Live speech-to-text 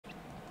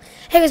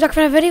Hey guys, back for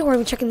another video. We're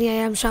gonna be checking the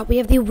item shop. We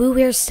have the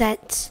WooWare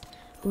set.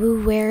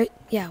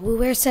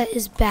 WooWare set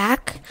is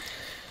back.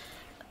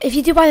 If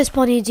you do buy this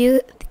bundle, you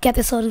do get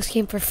this loading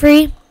screen for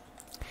free.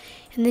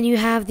 And then you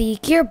have the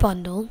gear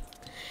bundle. And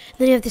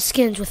then you have the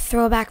skins with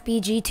Throwback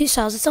BG, 2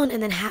 styles its own,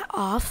 and then Hat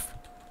Off.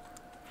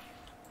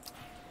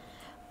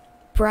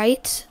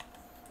 Bright,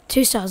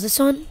 2 styles this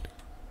one.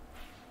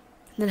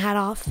 And then Hat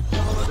Off.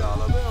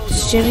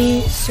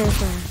 Jimmy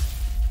Surfer.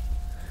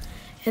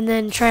 And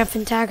then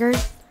Triumphant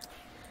Tagger.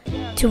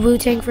 To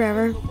Wu-Tang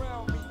Forever.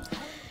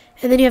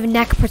 And then you have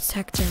Neck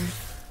Protector.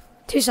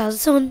 2 styles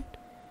its own.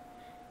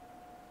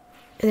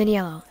 And then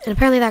yellow. And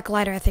apparently that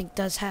glider, I think,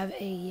 does have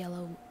a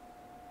yellow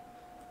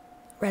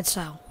red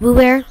style.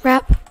 WooWare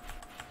wrap.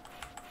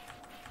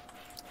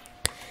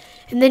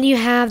 And then you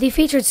have the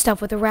featured stuff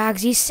with the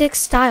Ragsy 6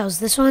 styles.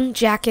 This one,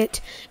 jacket,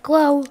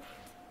 glow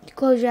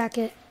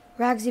jacket,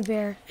 Ragsy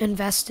Bear, and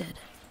vested.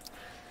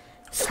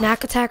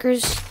 Snack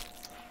Attackers.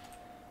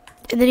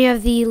 And then you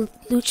have the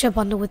Lucha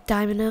bundle with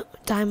Dynamo,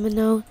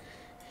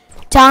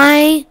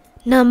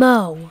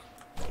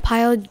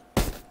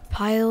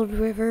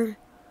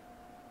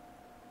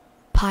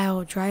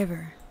 Pile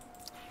Driver,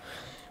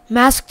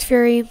 Masked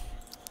Fury,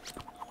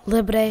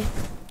 Libre.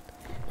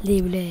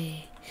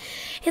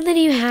 And then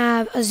you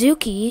have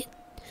Azuki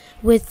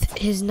with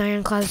his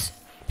Ironclad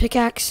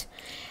pickaxe,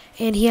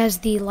 and he has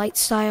the light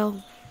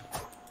style.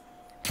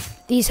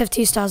 These have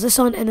 2 styles, this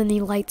one and then the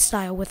light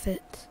style with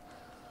it.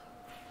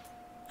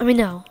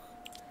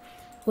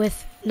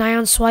 With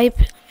Neon Swipe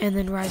and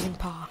then Rising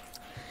Paw.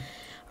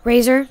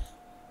 Razor.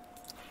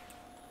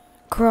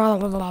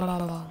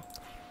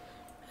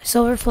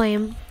 Silver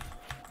Flame.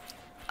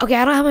 Okay,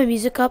 I don't have my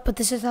music up, but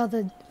this is how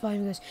the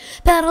volume goes.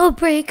 Battle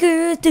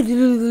Breaker.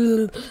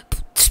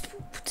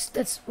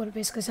 That's what it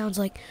basically sounds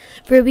like.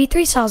 Ruby,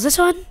 3 styles. This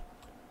one.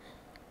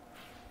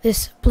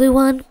 This blue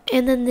one.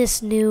 And then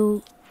this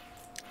new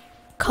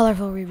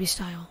colorful Ruby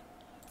style.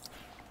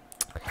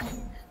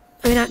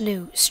 Not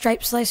new.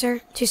 Stripe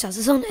Slicer, 2 styles.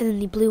 This one, and then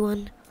the blue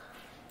one.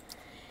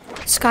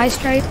 Sky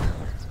Stripe.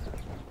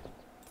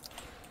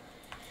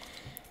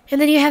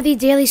 And then you have the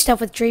daily stuff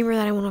with Dreamer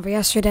that I went over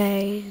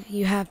yesterday.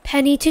 You have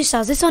Penny, 2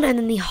 styles. This one, and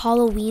then the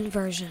Halloween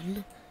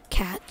version.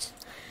 Cat.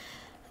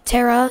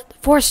 Terra,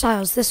 4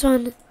 styles. This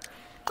one,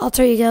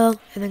 Alter Ego,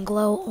 and then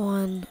glow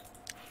on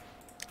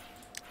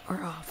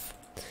or off.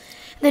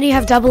 And then you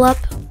have Double Up.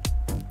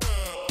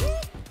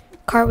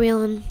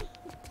 Cartwheeling.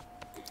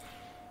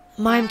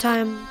 Mime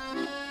Time.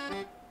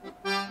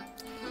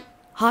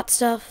 Hot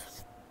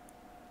Stuff.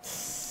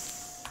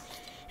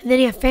 And then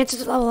you have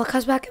Francis Level Up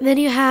comes back. And then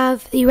you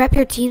have the Rep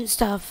Your Team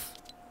stuff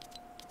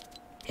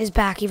is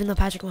back, even though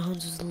Patrick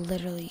Mahomes was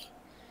literally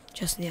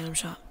just in the item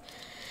shop.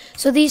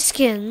 So these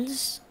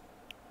skins.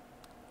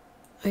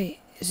 Wait,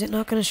 is it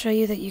not going to show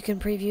you that you can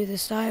preview the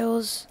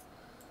styles?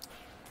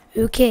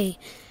 Okay.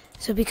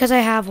 So because I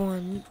have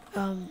one,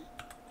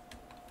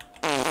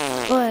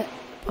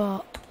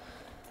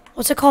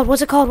 what's it called?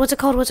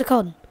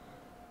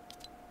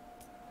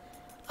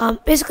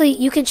 Basically,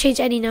 you can change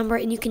any number,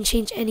 and you can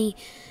change any,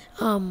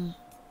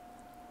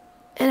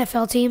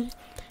 NFL team.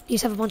 You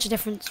just have a bunch of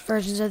different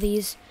versions of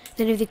these.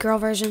 Then you have the girl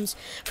versions.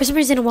 For some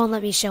reason, it won't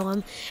let me show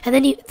them. And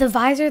then the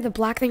visor, the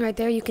black thing right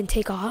there, you can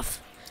take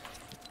off.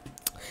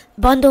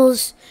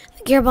 Bundles,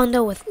 the gear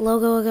bundle with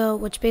logo,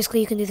 which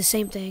basically you can do the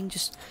same thing.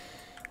 Just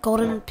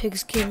golden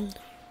pigskin,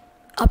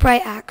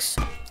 upright axe,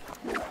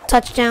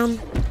 touchdown,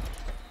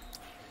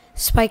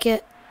 spike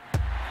it,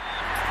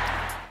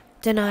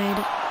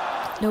 denied,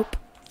 nope.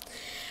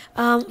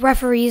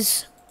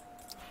 Referees.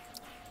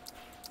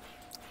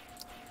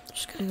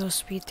 Just gonna go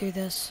speed through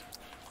this.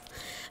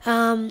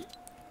 Rep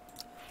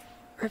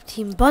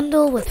team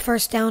bundle with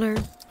first downer.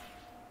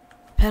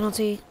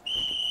 Penalty.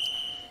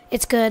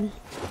 It's good.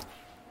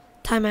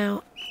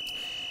 Timeout.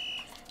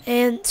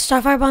 And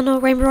Starfire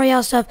bundle, Rainbow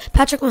Royale stuff,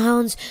 Patrick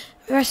Mahomes,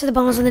 the rest of the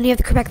bundles, and then you have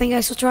the Quebec. Thank you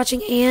guys so much for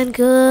watching, and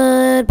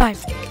goodbye.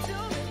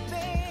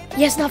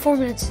 Yes, not 4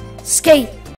 minutes. Skate.